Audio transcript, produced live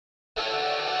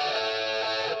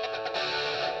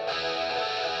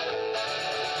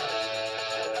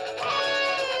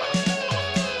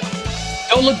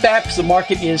Don't look back because the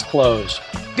market is closed.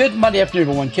 Good Monday afternoon,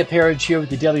 everyone. Kip Herriage here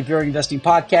with the Daily VRA Investing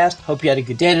Podcast. Hope you had a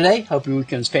good day today. Hope your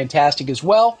weekend was fantastic as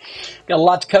well. Got a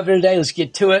lot to cover today. Let's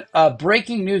get to it.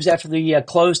 Breaking news after the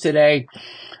close today.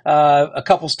 A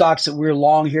couple stocks that we're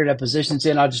long here to have positions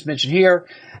in. I'll just mention here.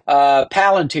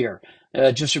 Palantir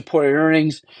just reported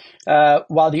earnings.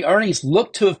 While the earnings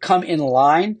look to have come in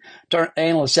line to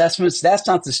analyst estimates, that's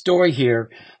not the story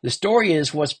here. The story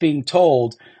is what's being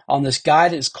told on this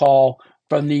guidance call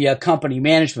from the company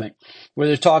management, where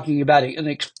they're talking about an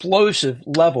explosive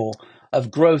level of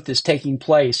growth that's taking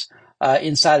place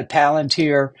inside of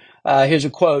Palantir. Here's a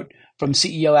quote from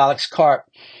CEO Alex Karp.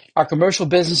 Our commercial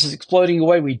business is exploding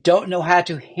away. We don't know how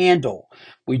to handle.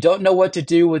 We don't know what to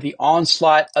do with the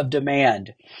onslaught of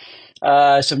demand.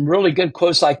 Some really good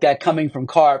quotes like that coming from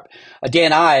Karp.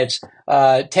 Dan Ives,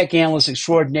 tech analyst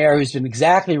extraordinaire, who's been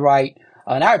exactly right,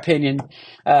 in our opinion,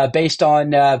 based on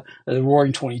the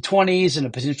roaring 2020s and a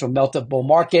potential melt-up bull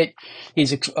market.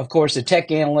 He's, of course, a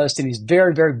tech analyst, and he's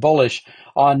very, very bullish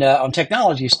on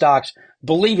technology stocks,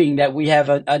 believing that we have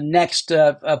a next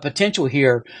potential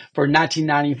here for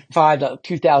 1995 to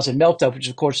 2000 melt-up, which,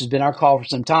 of course, has been our call for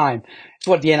some time. It's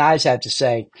what Dan Ives had to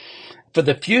say. For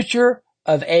the future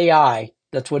of AI,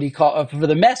 that's what he calls, for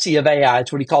the messy of AI,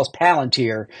 it's what he calls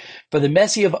Palantir. For the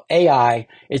messy of AI,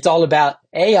 it's all about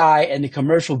AI and the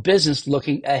commercial business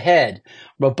looking ahead.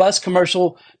 Robust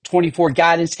commercial 24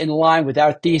 guidance in line with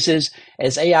our thesis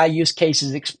as AI use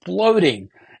cases exploding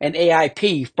and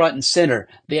AIP front and center.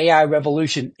 The AI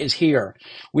revolution is here.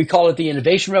 We call it the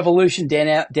innovation revolution.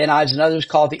 Dan Ives and others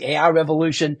call it the AI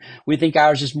revolution. We think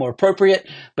ours is more appropriate,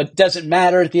 but it doesn't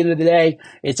matter at the end of the day.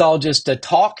 It's all just a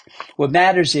talk. What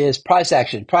matters is price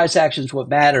action. Price action is what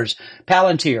matters.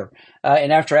 Palantir,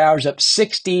 and after hours up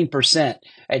 16% at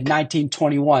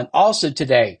 1921. Also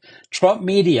today, Trump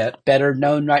Media, better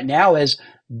known right now as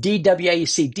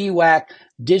DWAC,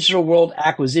 Digital World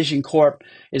Acquisition Corp,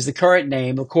 is the current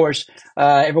name. Of course,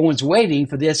 everyone's waiting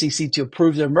for the SEC to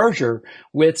approve their merger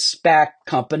with SPAC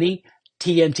company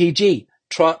TMTG,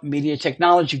 Trump Media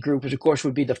Technology Group, which of course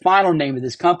would be the final name of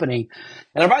this company.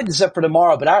 And I'll write this up for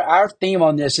tomorrow, but our theme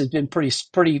on this has been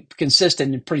pretty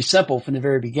consistent and pretty simple from the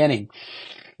very beginning,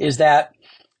 is that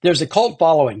there's a cult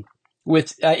following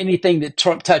with anything that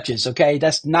Trump touches, okay?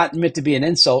 That's not meant to be an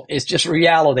insult. It's just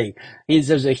reality.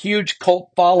 There's a huge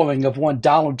cult following of one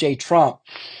Donald J. Trump.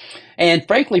 And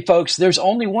frankly, folks, there's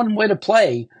only one way to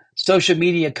play social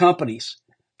media companies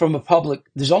from a public.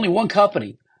 There's only one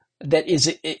company that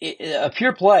is a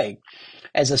pure play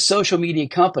as a social media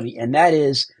company, and that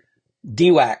is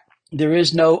DWAC. There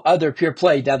is no other pure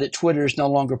play now that Twitter is no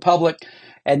longer public.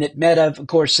 And that Meta, of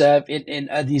course,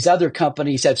 these other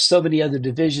companies have so many other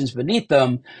divisions beneath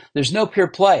them. There's no pure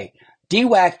play.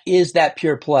 DWAC is that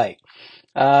pure play,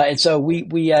 and so we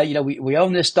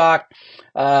own this stock,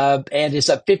 and it's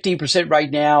up 15%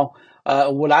 right now.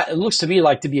 It looks to me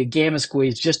like to be a gamma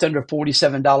squeeze, just under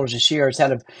 $47 a share. It's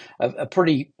had a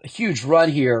pretty huge run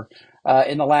here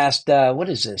in the last. What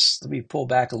is this? Let me pull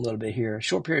back a little bit here. A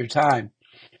short period of time.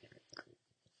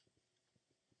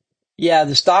 Yeah,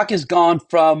 the stock has gone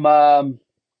from,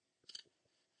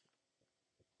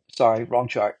 sorry, wrong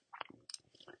chart.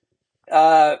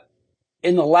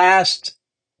 In the last,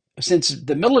 since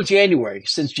the middle of January,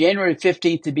 since January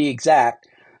 15th to be exact,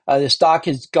 the stock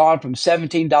has gone from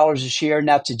 $17 a share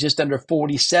now to just under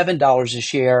 $47 a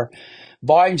share.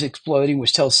 Volume's exploding,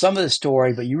 which tells some of the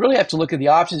story, but you really have to look at the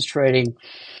options trading.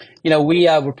 We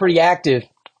were pretty active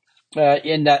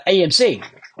in AMC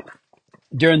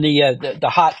during the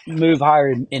hot move higher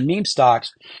in meme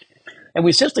stocks. And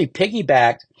we essentially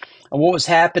piggybacked on what was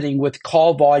happening with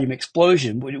call volume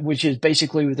explosion, which is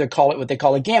basically what they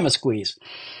call a gamma squeeze,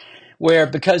 where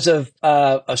because of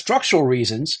structural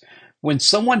reasons, when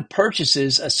someone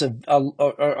purchases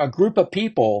a group of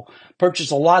people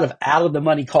purchase a lot of out of the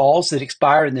money calls that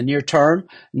expire in the near term,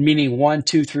 meaning 1,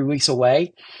 2, 3 weeks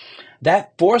away,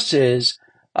 that forces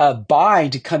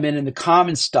buying to come in the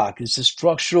common stock. It's a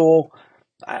structural.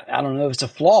 I don't know if it's a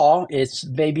flaw.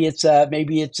 Maybe it's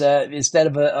instead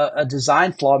of a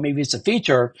design flaw, maybe it's a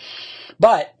feature.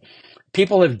 But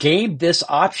people have gamed this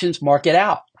options market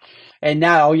out, and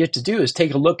now all you have to do is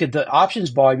take a look at the options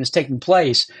volume that's taking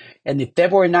place in the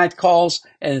February 9th calls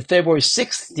and the February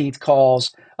 16th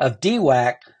calls of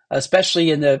DWAC,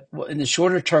 especially in the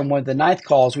shorter term one, the 9th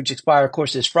calls, which expire, of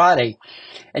course, this Friday,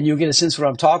 and you'll get a sense of what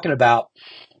I'm talking about.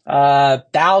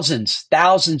 Thousands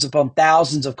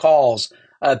of calls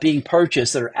being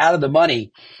purchased that are out of the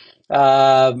money,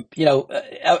 up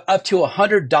to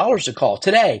 $100 a call.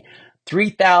 Today,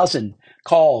 3,000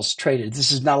 calls traded.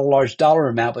 This is not a large dollar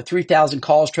amount, but 3,000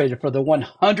 calls traded for the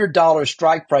 $100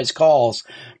 strike price calls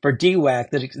for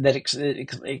DWAC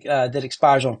that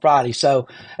expires on Friday. So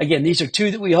again, these are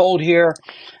two that we hold here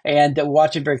and that we're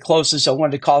watching very closely. So I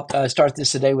wanted to start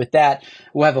this today with that.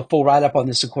 We'll have a full write-up on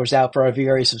this, of course, out for our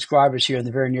VRA subscribers here in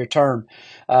the very near term.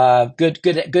 Good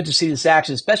to see this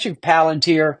action, especially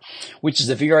Palantir, which is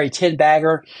a VRA 10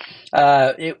 bagger.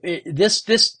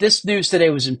 This news today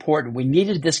was important. We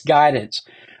needed this guidance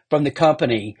from the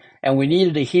company, and we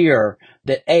needed to hear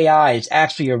that AI is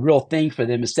actually a real thing for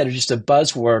them instead of just a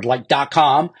buzzword like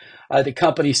 .com. The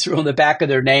companies threw on the back of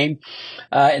their name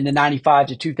in the 95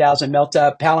 to 2000 melt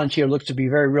up. Palantir looks to be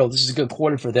very real. This is a good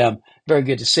quarter for them. Very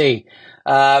good to see.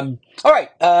 All right.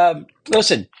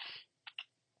 Listen,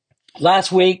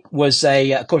 last week was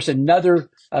of course, another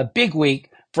big week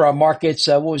for our markets.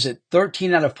 What was it?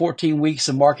 13 out of 14 weeks,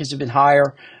 the markets have been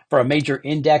higher for our major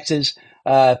indexes.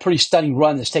 Pretty stunning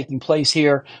run that's taking place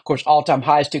here. Of course, all-time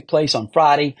highs took place on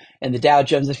Friday, and the Dow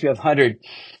Jones S&P 500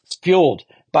 fueled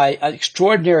by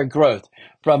extraordinary growth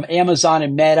from Amazon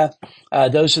and Meta.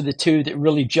 Those are the two that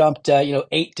really jumped,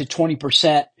 8 to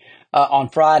 20% on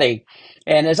Friday.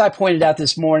 And as I pointed out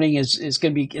this morning, it's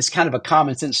kind of a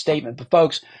common sense statement. But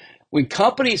folks, when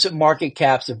companies with market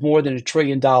caps of more than $1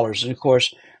 trillion, and of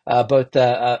course, both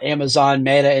Amazon,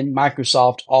 Meta, and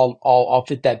Microsoft all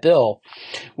fit that bill.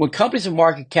 When companies with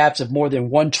market caps of more than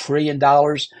 $1 trillion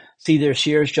see their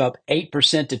shares jump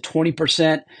 8% to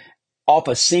 20% off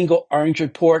a single earnings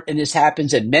report, and this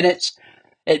happens in minutes,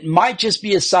 it might just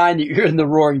be a sign that you're in the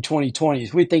roaring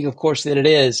 2020s. We think, of course, that it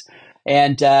is.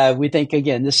 And we think,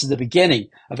 again, this is the beginning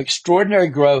of extraordinary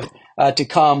growth to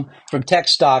come from tech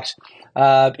stocks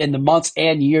in the months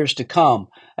and years to come.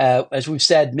 As we've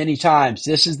said many times,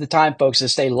 this is the time, folks, to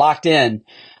stay locked in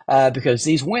because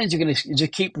these wins are going to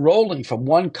just keep rolling from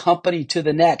one company to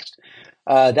the next.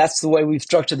 That's the way we've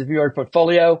structured the VRA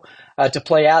portfolio to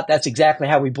play out. That's exactly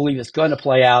how we believe it's going to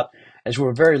play out, as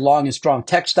we're very long and strong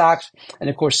tech stocks. And,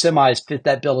 of course, semis fit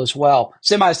that bill as well.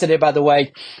 Semis today, by the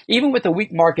way, even with the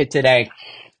weak market today,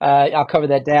 I'll cover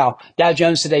that now. Dow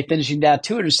Jones today finishing down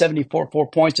 274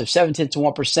 points of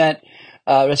 0.7%.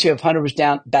 S&P 500 was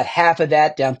down about half of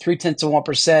that, down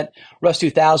 0.3%. Russ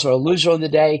 2000 a loser on the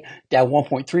day, down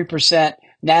 1.3%.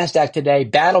 NASDAQ today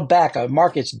battled back. Our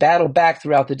markets battled back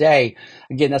throughout the day.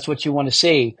 Again, that's what you want to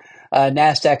see.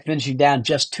 NASDAQ finishing down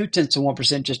just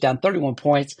 0.2%, just down 31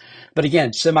 points. But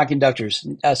again, semiconductors,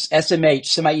 SMH,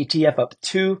 semi-ETF up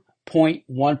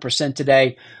 2.1%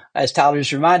 today. As Tyler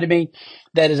just reminded me,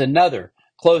 that is another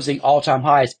closing all-time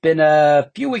high. It's been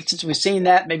a few weeks since we've seen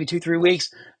that, maybe 2-3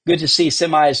 weeks. Good to see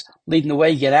semis leading the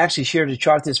way. You can actually share the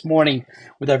chart this morning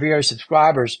with our VRA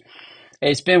subscribers.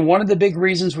 It's been one of the big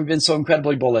reasons we've been so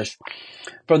incredibly bullish.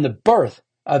 From the birth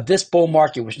of this bull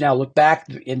market, which now look back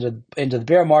into the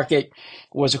bear market,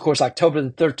 was, of course, October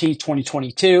the 13th,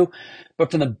 2022.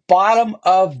 But from the bottom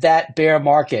of that bear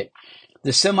market, the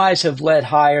semis have led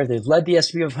higher. They've led the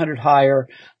S&P 500 higher.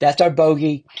 That's our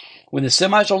bogey. When the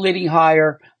semis are leading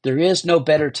higher, there is no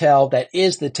better tell. That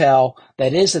is the tell.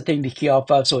 That is the thing to key off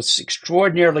of. So it's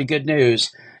extraordinarily good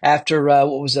news after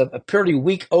what was a pretty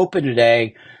weak open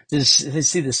today to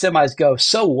see the semis go.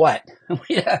 So what?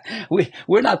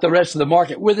 We're not the rest of the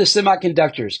market. We're the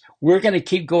semiconductors. We're going to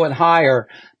keep going higher.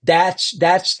 That's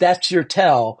your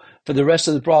tell for the rest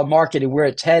of the broad market and where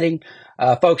it's heading.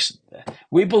 Folks,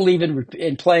 we believe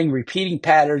in playing repeating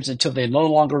patterns until they no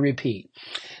longer repeat.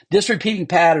 This repeating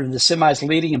pattern, the semis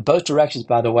leading in both directions,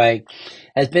 by the way,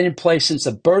 has been in place since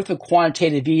the birth of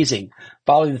quantitative easing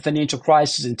following the financial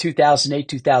crisis in 2008,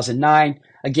 2009.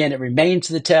 Again, it remains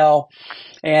the tell.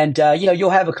 And, you'll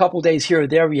have a couple days here or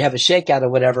there where you have a shakeout or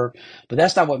whatever, but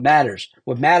that's not what matters.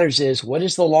 What matters is what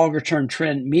is the longer-term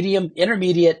trend, medium,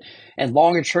 intermediate, and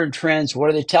longer-term trends. What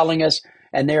are they telling us?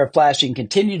 And they are flashing,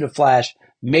 continue to flash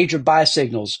major buy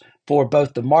signals for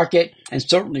both the market and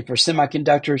certainly for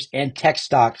semiconductors and tech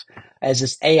stocks as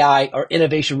this AI or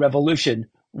innovation revolution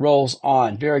rolls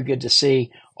on. Very good to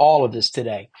see all of this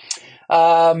today.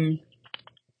 One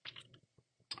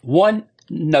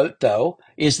note, though,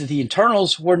 is that the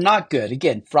internals were not good.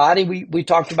 Again, Friday, we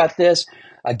talked about this.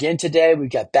 Again, today, we've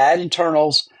got bad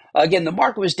internals. Again, the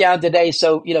market was down today,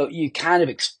 so, you kind of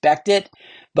expect it,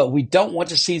 but we don't want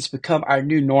to see this become our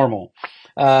new normal.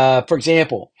 For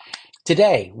example,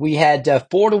 today, we had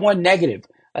 4-to-1 negative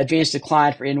advanced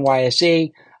decline for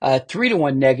NYSE,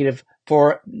 3-to-1 negative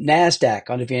for NASDAQ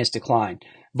on advanced decline.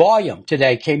 Volume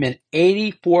today came in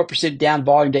 84% down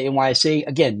volume to NYSE.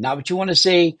 Again, not what you want to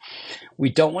see. We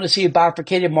don't want to see a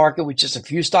bifurcated market with just a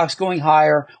few stocks going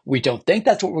higher. We don't think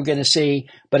that's what we're going to see.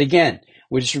 But again,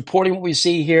 We're just reporting what we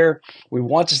see here. We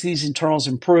want to see these internals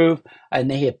improve,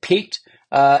 and they have peaked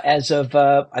as of,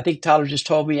 I think Tyler just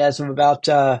told me, as of about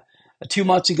 2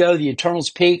 months ago, the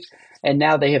internals peaked, and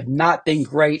now they have not been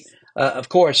great. Of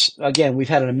course, again, we've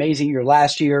had an amazing year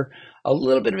last year. A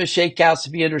little bit of a shakeout to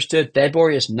be understood.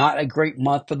 February is not a great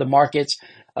month for the markets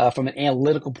from an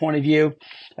analytical point of view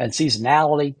and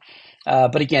seasonality.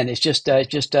 But again, it's just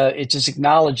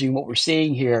acknowledging what we're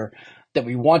seeing here, that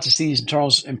we want to see these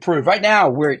internals improve. Right now,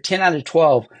 we're at 10 out of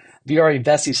 12 VRA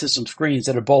Investing System screens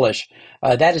that are bullish.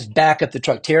 That is back up the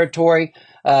truck territory,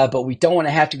 but we don't want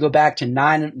to have to go back to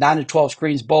 9 to 12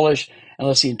 screens bullish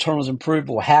unless the internals improve.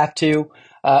 We'll have to.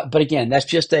 But again, it's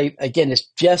just a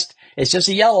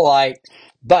yellow light,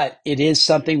 but it is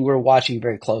something we're watching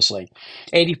very closely.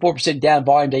 84% down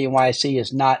volume day NYSE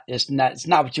is not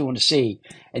what you want to see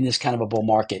in this kind of a bull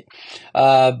market.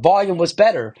 Volume was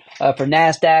better for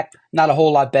NASDAQ, not a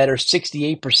whole lot better,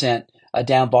 68%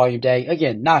 down volume day.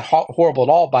 Again, not horrible at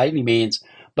all by any means.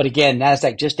 But again,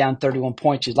 NASDAQ just down 31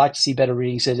 points. You'd like to see better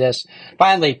readings of this.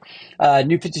 Finally,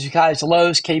 new 52-week highs to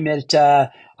lows came in at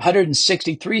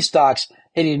 163 stocks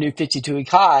hitting a new 52-week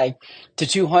high to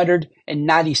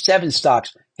 297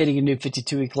 stocks hitting a new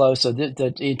 52-week low. So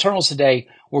the internals today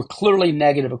were clearly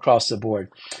negative across the board.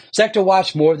 Sector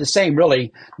watch, more of the same,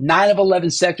 really. 9 of 11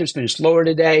 sectors finished lower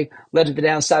today, led to the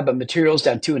downside, but materials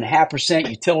down 2.5%,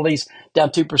 utilities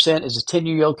down 2% as the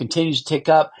 10-year yield continues to tick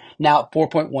up, now at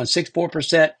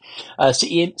 4.164%.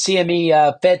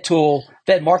 CME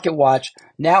Fed Market Watch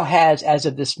now has, as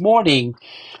of this morning,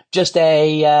 just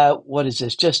a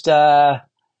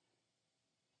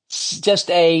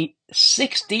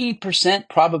 60%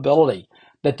 probability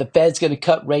that the Fed's going to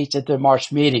cut rates at their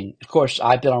March meeting. Of course,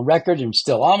 I've been on record and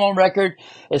still am on record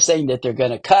as saying that they're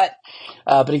going to cut.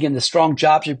 But again, the strong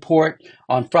jobs report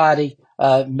on Friday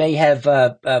may have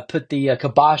put the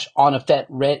kibosh on a Fed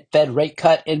rate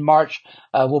cut in March.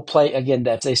 We'll play again.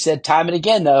 As they said time and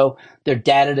again, though, they're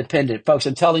data dependent. Folks,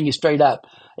 I'm telling you straight up,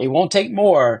 it won't take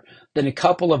more than a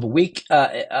couple of weak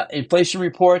inflation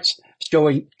reports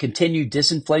showing continued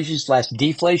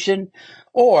disinflation/deflation,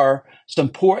 or some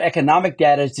poor economic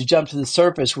data to jump to the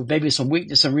surface with maybe some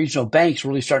weakness in regional banks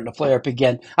really starting to flare up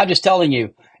again. I'm just telling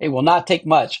you, it will not take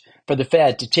much for the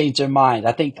Fed to change their mind.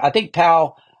 I think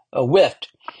Powell whiffed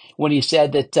when he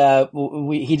said that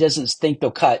he doesn't think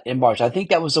they'll cut in March. I think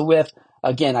that was a whiff.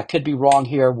 Again, I could be wrong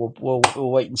here. We'll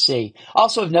wait and see.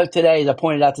 Also of note today, as I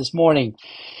pointed out this morning,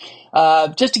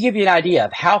 just to give you an idea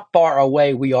of how far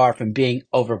away we are from being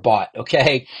overbought,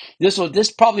 okay?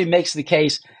 This probably makes the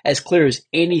case as clear as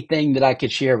anything that I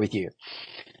could share with you.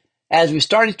 As we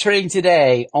started trading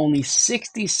today, only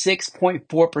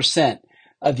 66.4%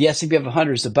 of the S&P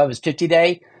 500 is above its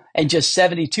 50-day and just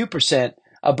 72%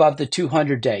 above the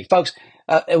 200-day. Folks,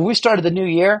 we started the new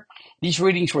year. These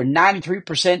readings were 93%,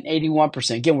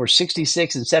 81%. Again, we're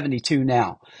 66 and 72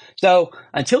 now. So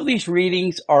until these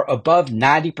readings are above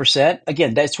 90%,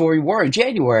 again, that's where we were in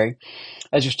January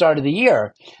as we started the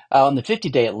year, on the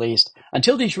 50-day at least.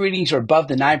 Until these readings are above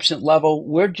the 9% level,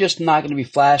 we're just not going to be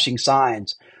flashing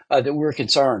signs that we're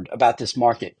concerned about this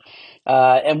market.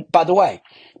 And by the way,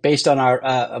 based on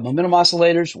our momentum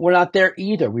oscillators, we're not there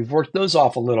either. We've worked those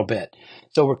off a little bit.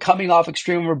 So we're coming off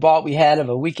extreme overbought we had of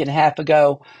a week and a half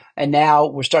ago, and now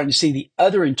we're starting to see the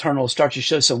other internals start to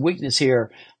show some weakness here.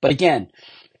 But again,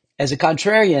 as a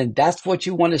contrarian, that's what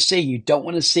you want to see. You don't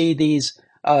want to see these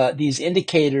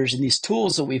indicators and these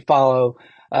tools that we follow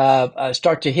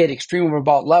start to hit extreme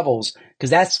overbought levels, because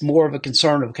that's more of a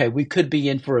concern. Okay, we could be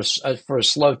in for a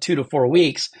slow 2 to 4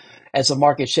 weeks as the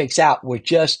market shakes out. We're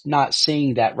just not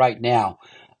seeing that right now.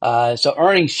 So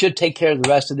earnings should take care of the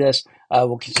rest of this.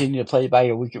 We'll continue to play it by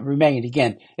ear. We can remain,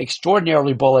 again,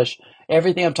 extraordinarily bullish.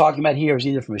 Everything I'm talking about here is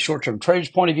either from a short-term trader's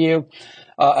point of view,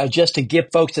 just to give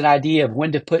folks an idea of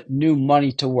when to put new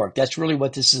money to work. That's really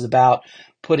what this is about,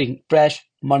 putting fresh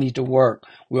money to work.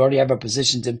 We already have our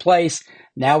positions in place.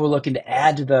 Now we're looking to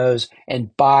add to those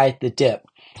and buy the dip,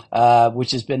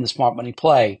 which has been the smart money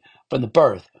play from the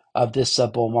birth of this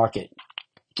bull market.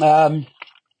 Let's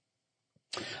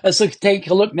take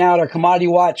a look now at our commodity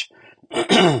watch.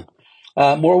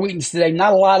 More weakness today,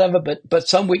 not a lot of it, but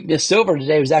some weakness. Silver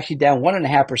today was actually down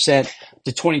 1.5%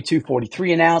 to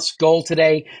 $22.43 an ounce. Gold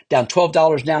today down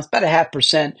 $12 an ounce, about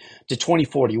 0.5% to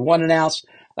 $20.41 an ounce.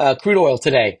 Crude oil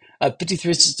today,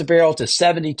 53 cents a barrel to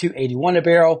 $72.81 a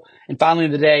barrel. And finally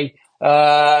today,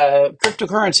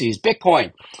 cryptocurrencies,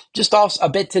 Bitcoin, just off a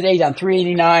bit today, down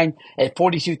 389 at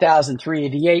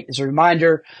 42,388. As a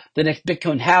reminder, the next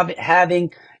Bitcoin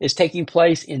halving is taking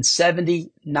place in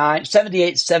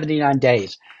 79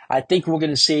 days. I think we're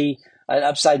going to see an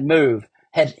upside move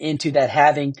head into that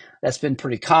halving. That's been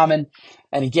pretty common.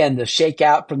 And again, the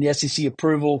shakeout from the SEC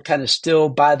approval kind of still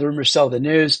buy the rumor, sell the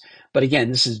news. But again,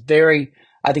 this is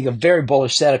I think, a very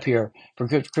bullish setup here for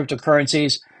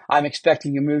cryptocurrencies. I'm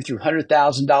expecting to move through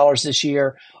 $100,000 this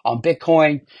year on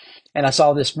Bitcoin. And I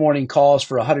saw this morning calls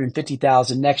for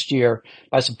 $150,000 next year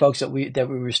by some folks that we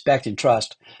respect and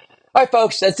trust. All right,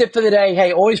 folks, that's it for the day.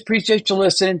 Hey, always appreciate you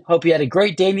listening. Hope you had a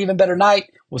great day and even better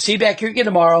night. We'll see you back here again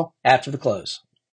tomorrow after the close.